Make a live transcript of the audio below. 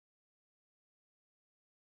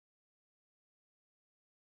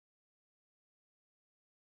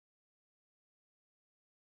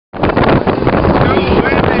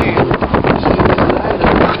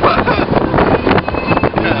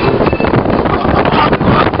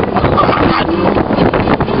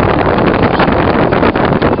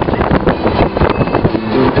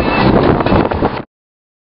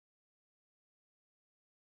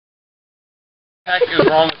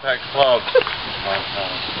wrong with that club?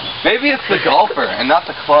 Maybe it's the golfer and not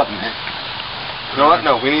the club, man. You know what?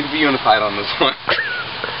 No, we need to be unified on this one.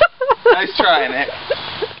 Nice try, Nick.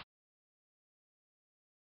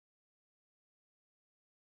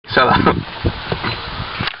 Shut up.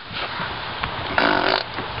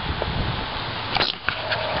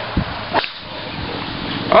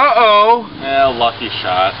 Uh-oh. Yeah, lucky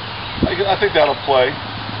shot. I think that'll play.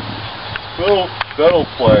 That'll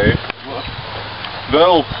play.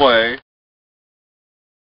 That'll play.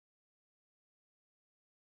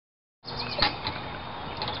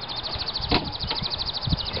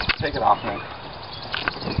 Take it off, man.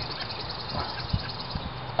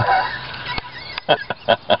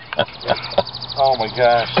 Oh my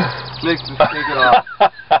gosh. Nick, just take it off.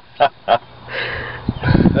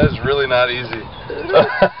 That is really not easy.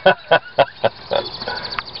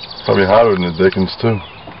 Probably hotter than the Dickens, too.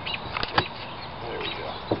 There we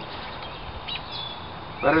go.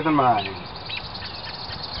 Better than mine.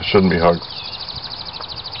 It shouldn't be hard.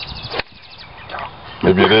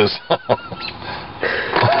 Maybe it is.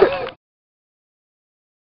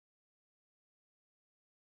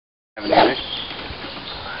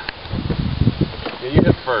 Yeah, you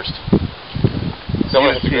hit first.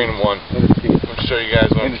 Someone hit the green one. I'll show you guys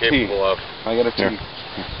what I'm capable of. I got a tee.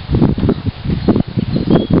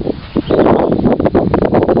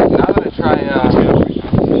 Now I'm gonna try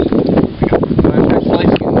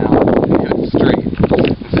slicing it now. Hit it straight.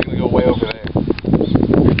 It's gonna go way over there.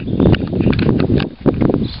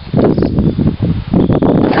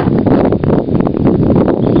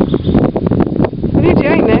 What are you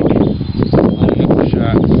doing, Nick?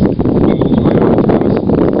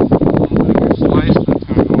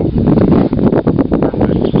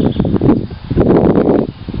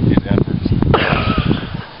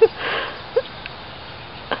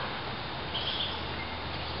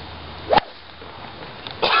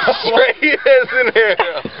 Straight as an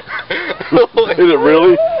arrow. Is it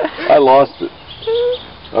really? I lost it.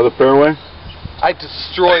 Out of the fairway? I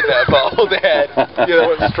destroyed that ball, Dad. Yeah, that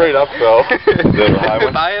went straight up, though.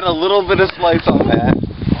 If I had a little bit of slice on that,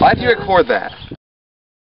 why'd you record that?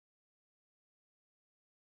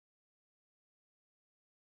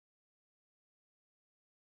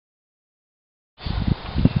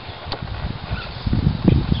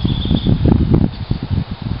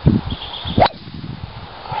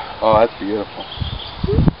 Oh, that's beautiful.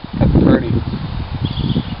 That's pretty.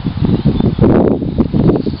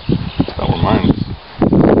 That's not where mine is.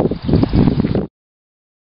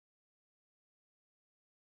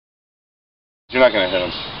 You're not going to hit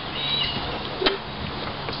him.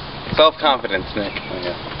 Self-confidence, Nick.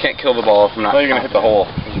 Can't kill the ball if I'm not. No, you're going to hit the hole.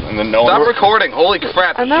 And then no Stop one... recording. Holy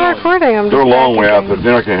crap. I'm not recording. I'm just They're a long way out practicing.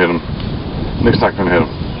 there. You're not going to hit them. Nick's not going to hit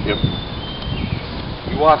them.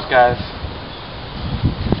 Yep. You watch, guys.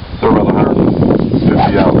 They're about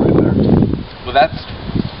 150 out right there. Will that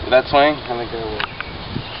swing? I think I will.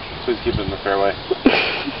 Please keep it in the fairway.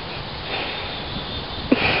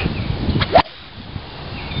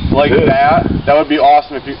 Like that? That would be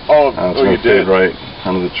awesome if you... Oh, you did. Right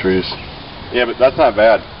under the trees. Yeah, but that's not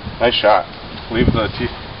bad. Nice shot. Leave the tee.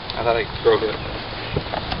 I thought I broke it.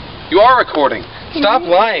 You are recording. Stop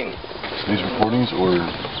lying. These recordings or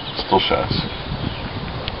still shots?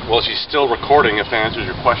 Well, she's still recording if that answers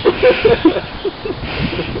your question.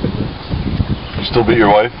 You still beat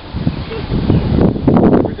your wife?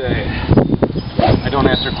 Every day. I don't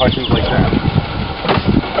answer questions like that.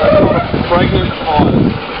 Pregnant pause.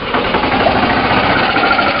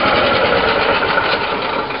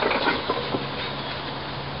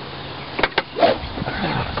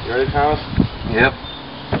 You ready, Thomas? Yep.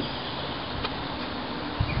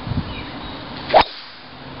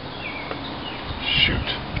 Shoot.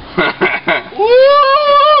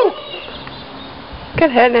 Woo!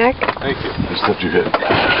 Good hit, Nick. Thank you. Just let you hit.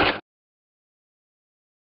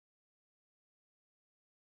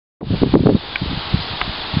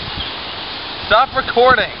 Stop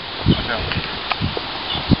recording.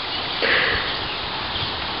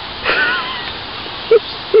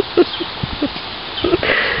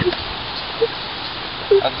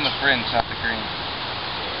 That's in the fringe, not the green.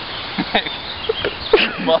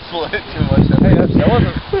 Muscle it too much. Hey, that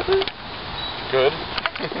wasn't Good.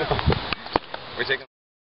 We're taking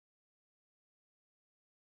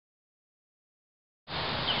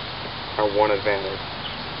our one advantage.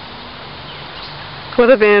 What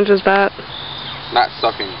advantage is that? Not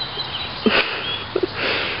sucking.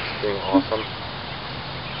 Being awesome.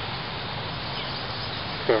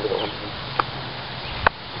 Remember that one?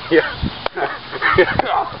 Yeah.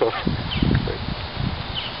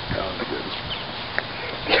 That was good.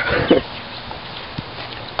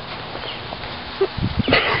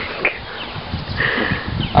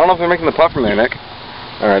 I don't know if they're making the putt from there, Nick.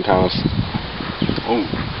 Alright, Thomas. Oh.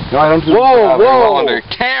 No, I don't do Whoa, whoa! under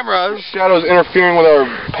cameras! Shadow's interfering with our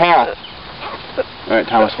path. Alright,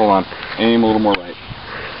 Thomas, hold on. Aim a little more right.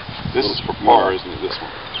 This is for par, isn't it? This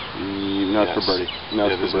one. No, it's Yes. for birdie. No,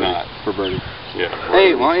 It it's is for birdie. not. For birdie. Yeah.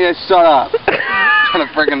 Hey, why don't you guys shut up? Trying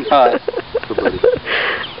to friggin' putt. For birdie.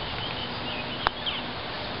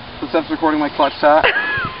 Since that's recording my clutch shot,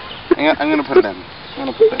 I'm gonna put it in. I'm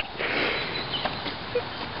gonna put it in.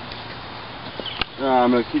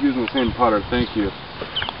 I'm going to keep using the same putter. Thank you.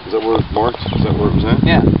 Is that where it marked? Is that where it was at?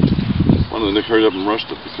 Yeah. Why don't Nick hurried up and rushed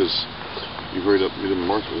it because you hurried up and you didn't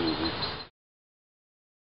mark it or anything.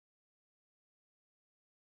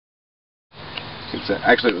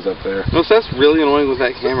 Actually, it was up there. No, so that's really annoying with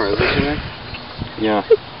that camera, isn't it, Nick? Yeah.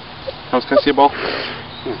 Thomas, can I see a ball?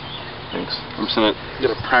 Thanks. I'm just gonna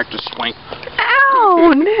get a practice swing.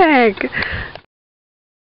 Ow, Nick!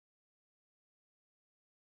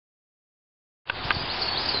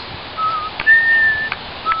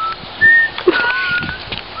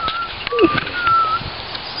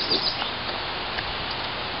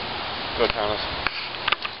 Go, Thomas.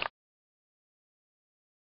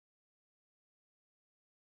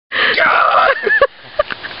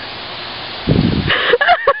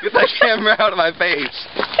 Get that camera out of my face.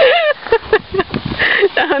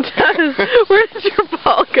 Thomas, where did your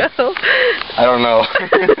ball go? I don't know.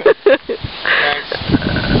 Thanks.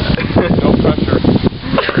 No pressure.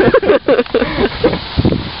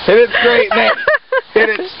 Hit it straight, Nick. Hit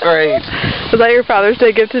it straight. Was that your Father's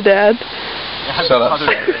Day gift to Dad? Shut up.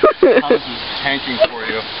 Thomas is tanking for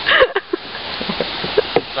you.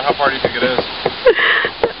 So how far do you think it is?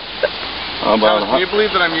 Thomas, can you believe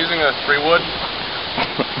that I'm using a 3-wood?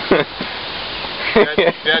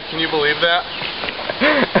 Dad, can you believe that?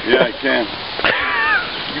 Yeah, I can.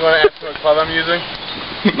 You want to ask me what club I'm using?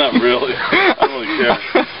 Not really. I don't really care.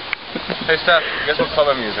 Hey, Steph, guess what club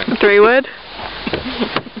I'm using? 3-wood?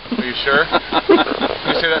 Are you sure? Can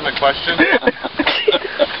you say that in the question?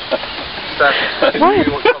 Steph, can you tell me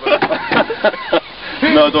what club I'm using?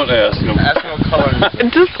 No, don't ask him. Ask me what color I'm using.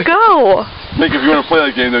 Just go! Nick, if you want to play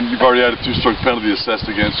that game, then you've already had a 2-stroke penalty assessed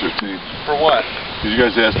against your team. For what? Because you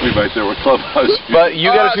guys asked me right there what club I was using. But you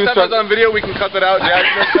got a Steph 2-stroke. is on video, we can cut that out. Dad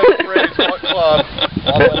just said the phrase, what club?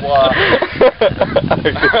 Blah, blah, blah.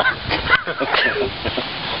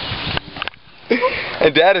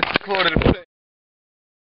 And Dad is quoted